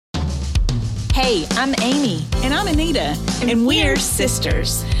Hey, I'm Amy. And I'm Anita. And we're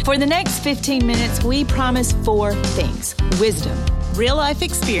sisters. For the next 15 minutes, we promise 4 things. Wisdom, Real life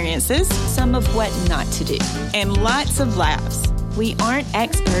experiences. some of what not to do. And lots of laughs. We aren't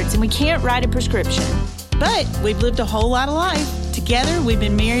experts and we can't write a prescription. But we've lived a whole lot of life. Together, we've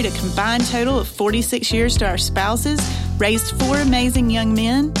been married a combined total of 46 years to our spouses, raised 4 amazing young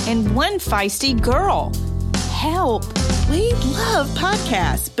men. And 1 feisty girl. Help. We love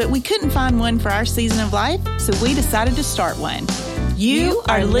podcasts, but we couldn't find one for our season of life, so we decided to start one. You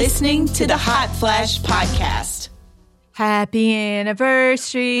are listening to the Hot Flash Podcast. Happy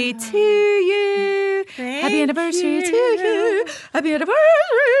anniversary to you. Happy anniversary to you. Happy anniversary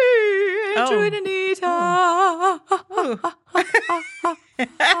to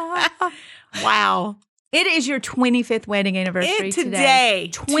Anita. Wow. It is your 25th wedding anniversary Today,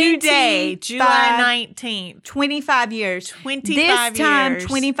 July 19th. 25 years. 25 This time, years.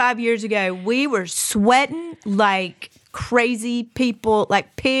 25 years ago, we were sweating like crazy people,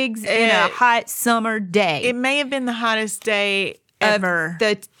 like pigs in a hot summer day. It may have been the hottest day ever. Of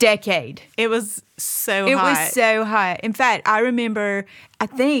the decade. It was so It hot. was so hot. In fact, I remember, I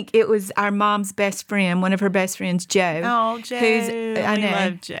think it was our mom's best friend, one of her best friends, Joe. Oh, Joe. I We know.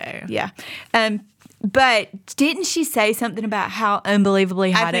 love Joe. Yeah. But didn't she say something about how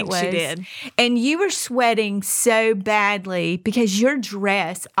unbelievably hot it was? I think she did. And you were sweating so badly because your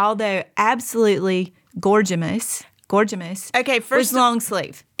dress, although absolutely gorgeous, Okay, was first long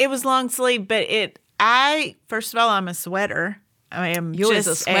sleeve. it was long sleeve, but first of all, I'm a sweater. I am Yours just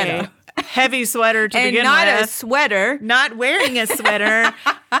a sweater. a heavy sweater to And begin not with. a sweater. Not wearing a sweater.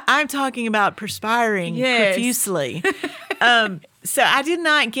 I'm talking about perspiring Yes. profusely. So I did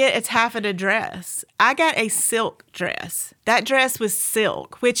not get a taffeta dress. I got a silk dress. That dress was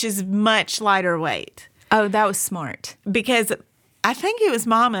silk, which is much lighter weight. Oh, that was smart. Because I think it was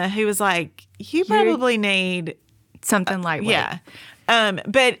Mama who was like, you probably need, Something lightweight. yeah.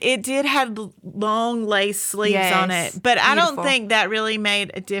 But it did have long lace sleeves on Yes. it. But I Beautiful. don't think that really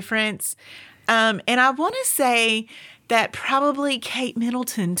made a difference. And I want to say that probably Kate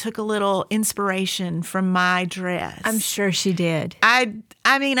Middleton took a little inspiration from my dress. I'm sure she did. I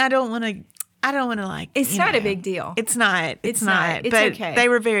mean, I don't want to like. It's you not know, a big deal. It's not. It's not. It's but okay. They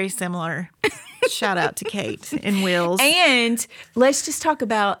were very similar. Shout out to Kate and Wills. And let's just talk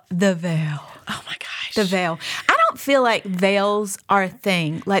about the veil. Oh my gosh, The veil. I don't feel like veils are a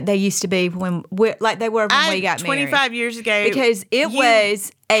thing like they used to be when we got married. 25 years ago, Because it you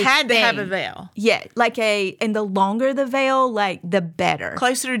was a had to have thing. a veil. Yeah, and the longer the veil, like the better.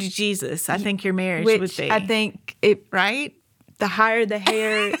 Closer to Jesus, I think your marriage Which would be. I think Right? the higher the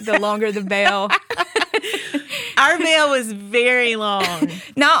hair, the longer the veil. Our veil was very long.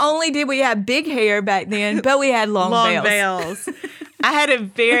 Not only did we have big hair back then, but we had long veils. I had I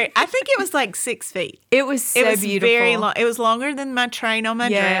think it was like 6 feet. It was so It was beautiful. very long. It was longer than my train on my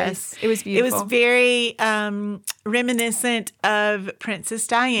dress. It was beautiful. It was very reminiscent of Princess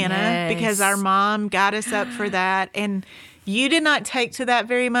Diana Yes. because our mom got us up for that. And you did not take to that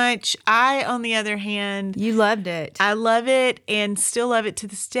very much. I, on the other hand, You loved it. I love it and still love it to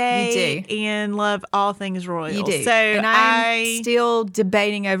this day. You do. And love all things royal. You do. So and I'm still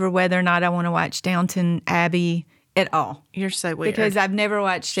debating over whether or not I want to watch Downton Abbey at all. You're so weird. Because I've never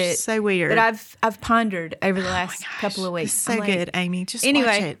watched it. So weird. But I've pondered over the last couple of weeks. It's so I'm like, good, Amy. Just watch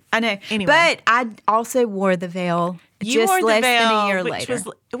Anyway, it. I know. Anyway. But I also wore the veil You just wore the less veil, than a year which later.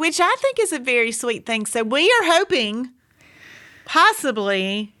 which I think is a very sweet thing. So we are hoping,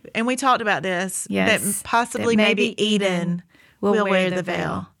 possibly, and we talked about this, Yes, that possibly that maybe maybe Eden Eden will will wear wear the the veil.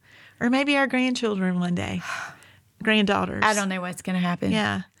 veil. Or maybe our grandchildren one day. Granddaughters. I don't know what's going to happen.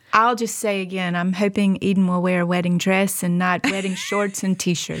 Yeah. I'll just say again, I'm hoping Eden will wear a wedding dress and not wedding shorts and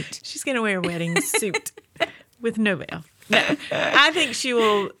T-shirts. She's going to wear a wedding suit with no veil. No, I think she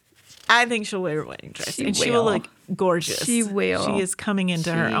will. I think she'll wear a wedding dress, She and she will will. look gorgeous. She will. She is coming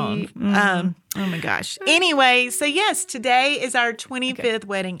into her She- own. Oh my gosh. Anyway, so yes, today is our 25th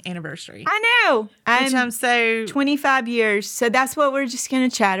wedding anniversary. I know. Which I'm so 25 years. So that's what we're just going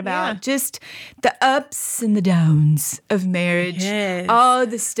to chat about. Yeah. Just the ups and the downs of marriage. Yes. All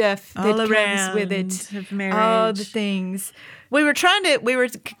the stuff that all comes around with it. of marriage. All the things. we were kind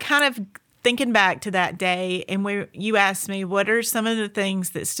of thinking back to that day, and you asked me, what are some of the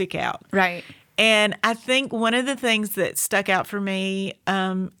things that stick out? Right. And I think one of the things that stuck out for me,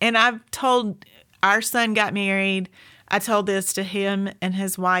 and I've told our son got married. I told this to him and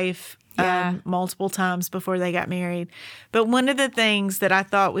his wife Yeah. multiple times before they got married. But one of the things that I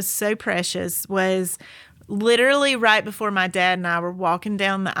thought was so precious was literally right before my dad and I were walking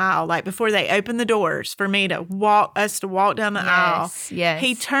down the aisle, like before they opened the doors for me to walk down the aisle. Yes.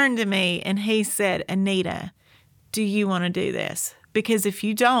 He turned to me and he said, Anita, do you want to do this? Because if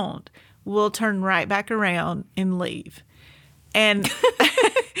you don't, we'll turn right back around and leave. And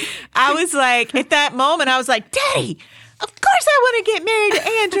I was like, at that moment, I was like, Daddy, of course I want to get married to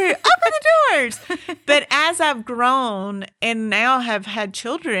Andrew. Open the doors. But as I've grown and now have had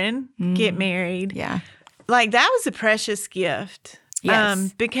children get married, like that was a precious gift.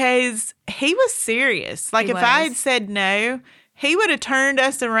 Yes. Because he was serious. Like if I had said no, he would have turned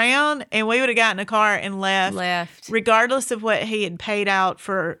us around and we would have gotten in a car and left. Regardless of what he had paid out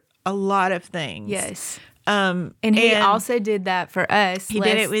for a lot of things. Yes. And he also did that for us. He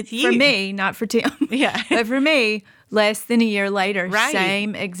did it with you. For me, not for Tim. Yeah. But for me, less than a year later, Right.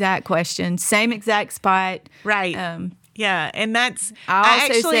 Same exact question, same exact spot. Right. Yeah. And that's... I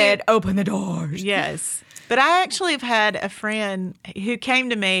also said, open the doors. Yes. But I actually have had a friend who came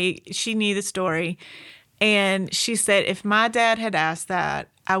to me. She knew the story. And she said, if my dad had asked that,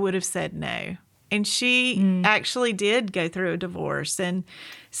 I would have said no. And she actually did go through a divorce. And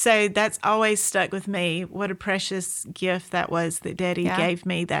so that's always stuck with me. What a precious gift that was that Daddy gave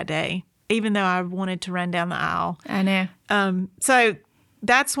me that day, even though I wanted to run down the aisle. I know. So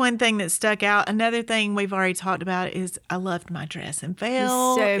that's one thing that stuck out. Another thing we've already talked about is I loved my dress and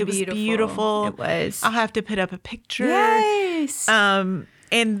veil. It was was beautiful. It was. I'll have to put up a picture. Yes. And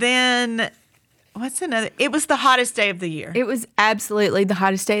then... what's another? It was the hottest day of the year. It was absolutely the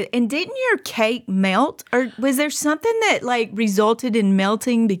hottest day. And didn't your cake melt? Or was there something that like resulted in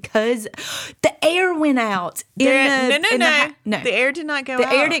melting because the air went out? No. The air did not go out. The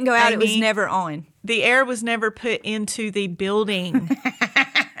air didn't go out. Amy. It was never on. The air was never put into the building.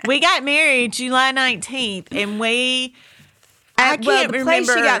 We got married July 19th, and we... I can't the place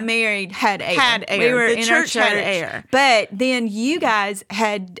remember. she got married had air. Had air. We were The in church our had church. air. But then you guys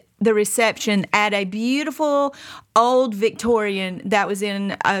had the reception at a beautiful old Victorian that was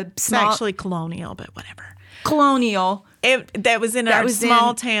in a It's small actually colonial, but whatever. colonial. That was in our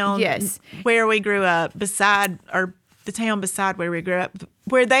small town yes. where we grew up, the town beside where we grew up,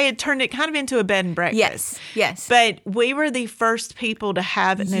 where they had turned it kind of into a bed and breakfast. Yes. But we were the first people to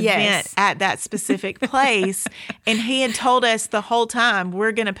have an event at that specific place. And he had told us the whole time,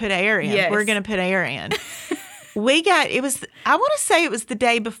 we're going to put air in. Yes. We're going to put air in. I want to say it was the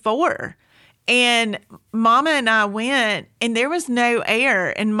day before. And Mama and I went, and there was no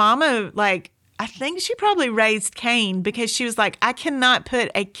air. And Mama, like, I think she probably raised Cain because she was like, I cannot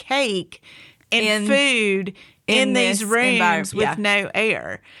put a cake and food in these rooms with no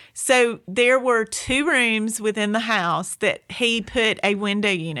air. So there were 2 rooms within the house that he put a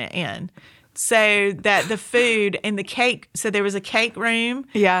window unit in. So that the food and the cake, so there was a cake room.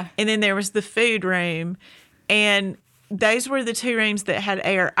 Yeah. And then there was the food room. And those were the 2 rooms that had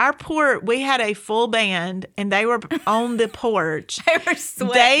air. We had a full band, and they were on the porch. They were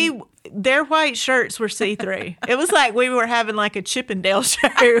sweating. Their white shirts were see-through. It was like we were having like a Chippendale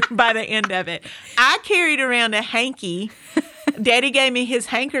show by the end of it. I carried around a hanky. Daddy gave me his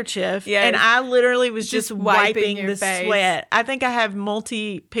handkerchief, and I literally was just wiping the sweat. I think I have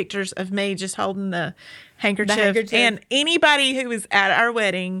multi-pictures of me just holding the handkerchief. And anybody who was at our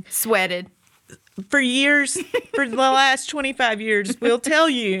wedding sweated. For years, for the last 25 years, will tell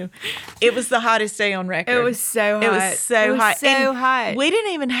you it was the hottest day on record. It was so hot. It was so hot. So hot. We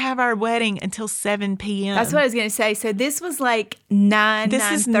didn't even have our wedding until 7 p.m. That's what I was going to say. So this was like 9,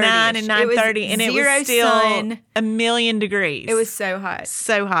 This is 9 and 9:30, and it was still sun. 1,000,000 degrees. It was so hot.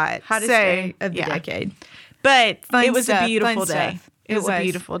 So hot. Hottest day of the decade. But Fun it was stuff, a beautiful fun day. stuff. It was a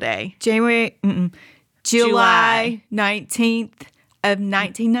beautiful day. July 19th. Of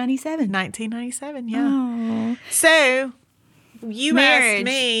 1997. 1997, yeah. Oh. So, you Marriage. asked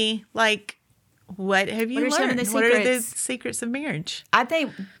me, like, what have you What are learned? some of the What are the secrets? secrets of marriage? I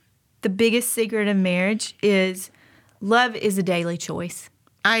think the biggest secret of marriage is love is a daily choice.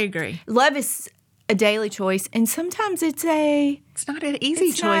 I agree. Love is a daily choice, and sometimes it's not an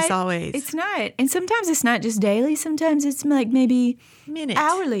easy choice always. It's not. And sometimes it's not just daily. Sometimes it's like maybe minute.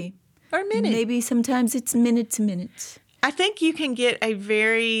 hourly. Or minute. Maybe sometimes it's minute to minute. I think you can get a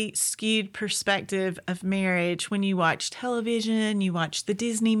very skewed perspective of marriage when you watch television, you watch the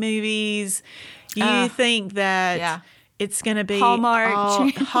Disney movies. You think that it's going to be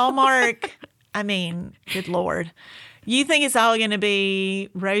Hallmark. Hallmark. I mean, good Lord. You think it's all going to be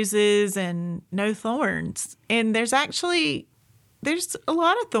roses and no thorns. And there's a lot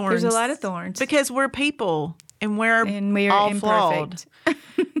of thorns. There's a lot of thorns. Because we're people and we're all imperfect. flawed.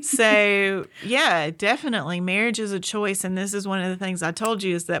 So, yeah, definitely. Marriage is a choice. And this is one of the things I told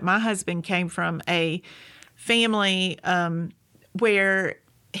you is that my husband came from a family where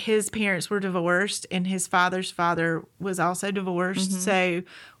his parents were divorced and his father's father was also divorced. So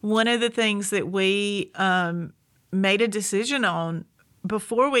one of the things that we made a decision on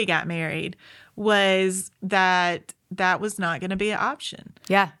before we got married was that was not going to be an option.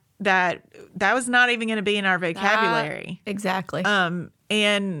 Yeah. That was not even going to be in our vocabulary. Exactly.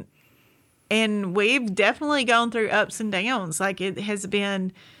 And we've definitely gone through ups and downs. Like it has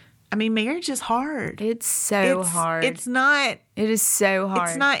been, I mean, marriage is hard. It's so hard. It is so hard.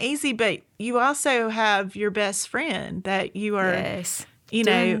 It's not easy, but you also have your best friend that you are, Yes.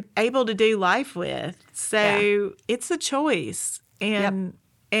 able to do life with. So it's a choice. And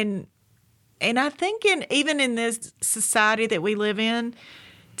I think even in this society that we live in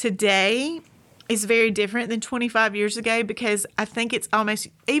today is very different than 25 years ago, because I think it's almost,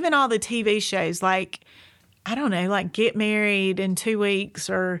 even all the TV shows, like, I don't know, like Get Married in 2 weeks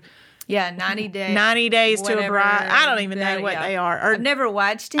or 90 days. 90 Days to a whatever. Bride. I don't even know what they are. Or, I've never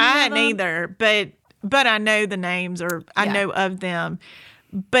watched any I of hadn't them. either, but I know the names, or I know of them.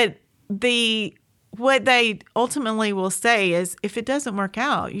 But what they ultimately will say is, if it doesn't work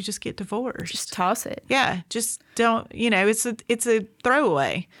out, you just get divorced. Just toss it. Yeah, just don't. It's a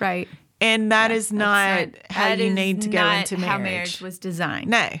throwaway, Right. and that is not how That you is need to go not into marriage. how marriage was designed.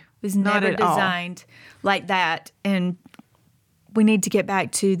 No, It was not never at all. designed like that. And we need to get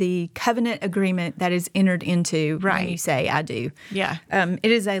back to the covenant agreement that is entered into when Right. you say I do. Yeah.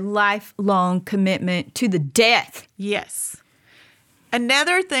 It is a lifelong commitment to the death. Yes.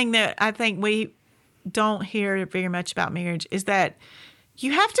 Another thing that I think we don't hear very much about marriage is that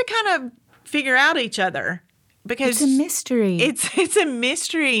you have to kind of figure out each other, because It's a mystery. It's a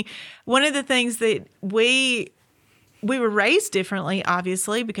mystery. One of the things that we were raised differently,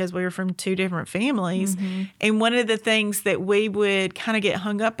 obviously, because we were from two different families. And one of the things that we would kind of get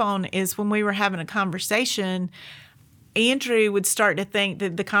hung up on is when we were having a conversation, Andrew would start to think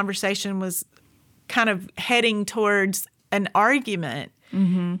that the conversation was kind of heading towards an argument.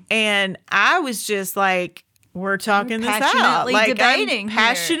 And I was just like, we're talking this out. passionately Like, debating I'm here.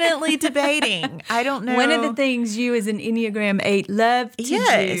 passionately debating. I don't know. One of the things you as an Enneagram 8 love to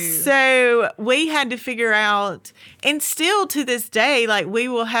Yes. do. So we had to figure out, and still to this day, like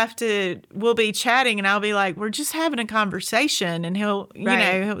we'll be chatting and I'll be like, we're just having a conversation.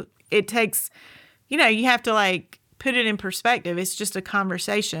 And it takes, you have to like put it in perspective. It's just a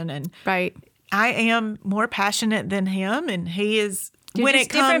conversation. And Right. I am more passionate than him, and he is. You're when just it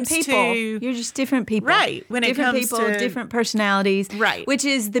comes different people. to You're just different people. Right. When it different comes people, to- different personalities. Right. Which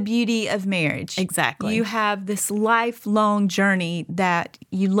is the beauty of marriage. Exactly. You have this lifelong journey that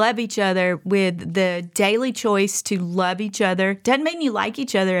you love each other with the daily choice to love each other. Doesn't mean you like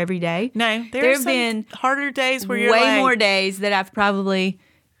each other every day. no, There there's have some been harder days where you're way like, more days that I've probably,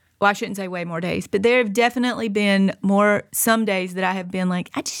 well, I shouldn't say way more days, but there have definitely been some days that I have been like,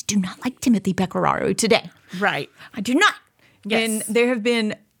 I just do not like Timothy Pecoraro today. right. I do not. Yes. And there have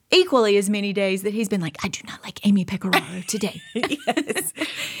been equally as many days that he's been like, I do not like Amy Pecoraro today. Yes.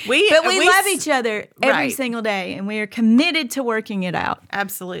 But we love each other every Right. single day, and we are committed to working it out.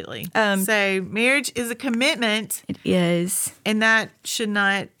 Absolutely. So marriage is a commitment, It is. and that should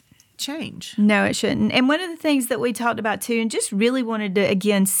not change. No, it shouldn't. And one of the things that we talked about too, and just really wanted to,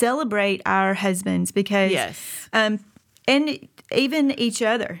 again, celebrate our husbands because, Yes. and even each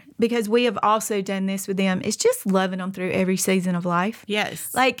other, because we have also done this with them, is just loving them through every season of life. Yes.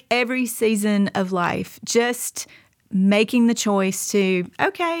 Like every season of life, just making the choice to,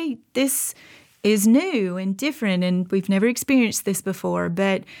 okay, this is new and different and we've never experienced this before,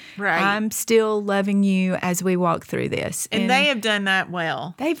 but Right. I'm still loving you as we walk through this. And they have done that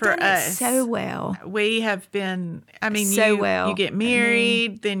well. they've for done us. it so well. We have been, I mean, So you, well. you get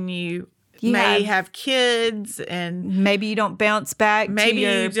married, then you You may have- have kids, and Maybe you don't bounce back Maybe to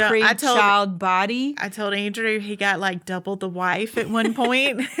your you don't- I told- pre-child body. I told Andrew he got like double the wife at one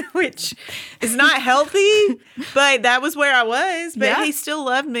point, which is not healthy, but that was where I was. But Yeah. he still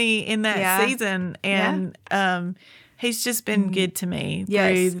loved me in that Yeah. season, and he's just been good to me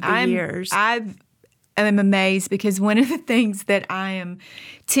Yes, through the years. I'm amazed because one of the things that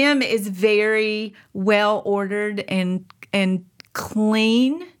Tim is very well ordered and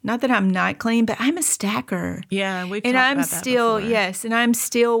clean. Not that I'm not clean, but I'm a stacker. Yeah, we've And talked I'm about that still, before. yes, and I'm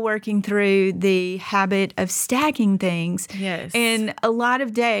still working through the habit of stacking things. Yes. And a lot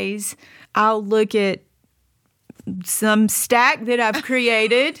of days I'll look at some stack that I've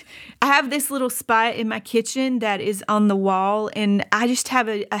created. I have this little spot in my kitchen that is on the wall, and I just have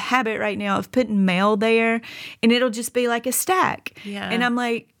a habit right now of putting mail there, and it'll just be like a stack. Yeah. And I'm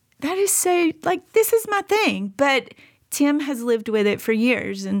like, that is so, like, this is my thing. But Tim has lived with it for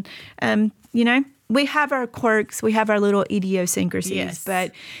years, and we have our quirks, we have our little idiosyncrasies, Yes.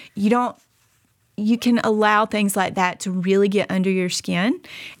 but you can allow things like that to really get under your skin.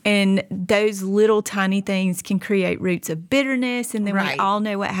 And those little tiny things can create roots of bitterness. And then we Right. all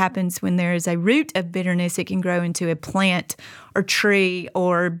know what happens when there is a root of bitterness. It can grow into a plant or tree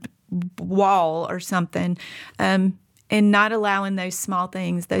or wall or something. And not allowing those small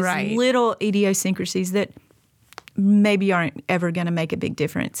things, those Right. little idiosyncrasies that maybe aren't ever going to make a big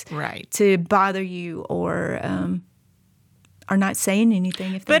difference, Right. to bother you or not saying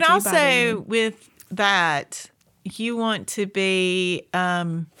anything if they But do bother also you. with that, you want to be,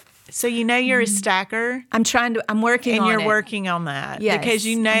 so you're a stacker I'm working and on you're it. working on that. Yes. Because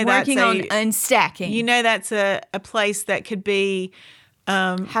I'm that's working on unstacking. that's a place that could be,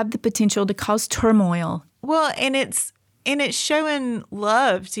 have the potential to cause turmoil. well, and it's showing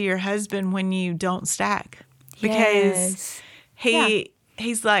love to your husband when you don't stack. Because Yes.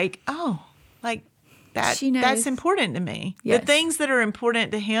 he's like, oh, like that She knows. that's important to me. Yes. The things that are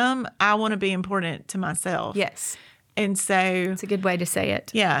important to him, I want to be important to myself. Yes. And so, It's a good way to say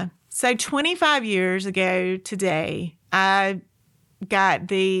it. yeah. So 25 years ago today, I got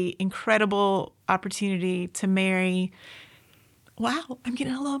the incredible opportunity to marry. Wow, I'm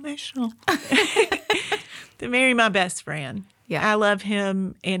getting a little emotional. To marry my best friend. Yeah. I love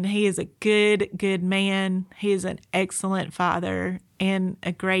him, and he is a good man. He is an excellent father and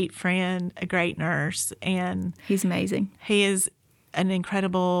a great friend, a great nurse, and He's amazing. he is an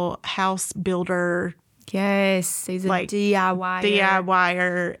incredible house builder, Yes. He's a Like, DIYer.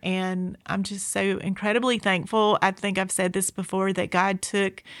 DIYer, and I'm just so incredibly thankful. I think I've said this before, that God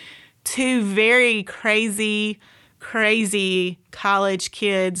took two very crazy college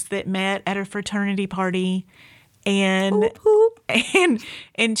kids that met at a fraternity party and Whoop, whoop.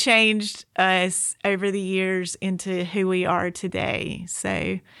 and changed us over the years into who we are today.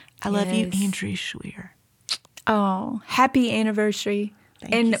 So I love you, Yes. Andrew Schweer. Oh, happy anniversary.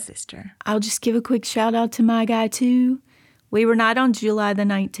 Thank And you, sister. I'll just give a quick shout out to my guy, too. We were not on July the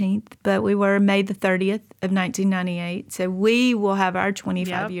 19th, but we were May the 30th of 1998. So we will have our 25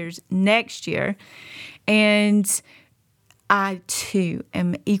 Yep. years next year. And I, too,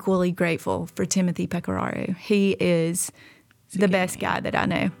 am equally grateful for Timothy Pecoraro. He is the best guy that I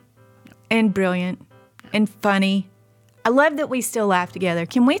know, and brilliant and funny. I love that we still laugh together.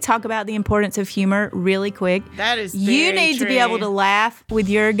 Can we talk about the importance of humor really quick? That is You very need to be able true. to laugh with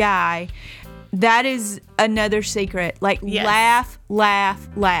your guy. That is another secret. Like, Yes.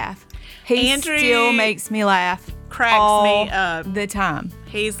 laugh. He Andrew still makes me laugh. cracks all me up. the time.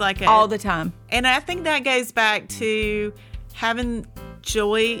 He's like All the time. And I think that goes back to having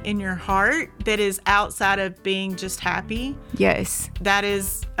joy in your heart that is outside of being just happy. Yes. That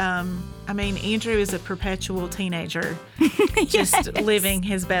is, Andrew is a perpetual teenager, just living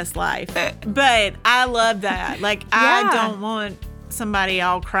his best life. But I love that. Like, I Yeah. don't want somebody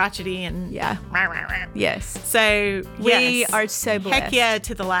all crotchety and Yeah. rah, rah, rah. Yes. So We yes. are so blessed. Heck yeah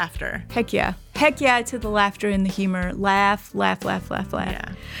to the laughter. Heck yeah. Heck yeah to the laughter and the humor. Laugh. Yeah.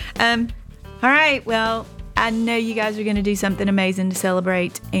 All right. Well, I know you guys are going to do something amazing to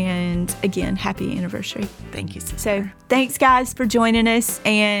celebrate. And again, happy anniversary. Thank you, sister. So thanks, guys, for joining us.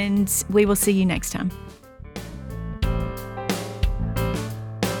 And we will see you next time.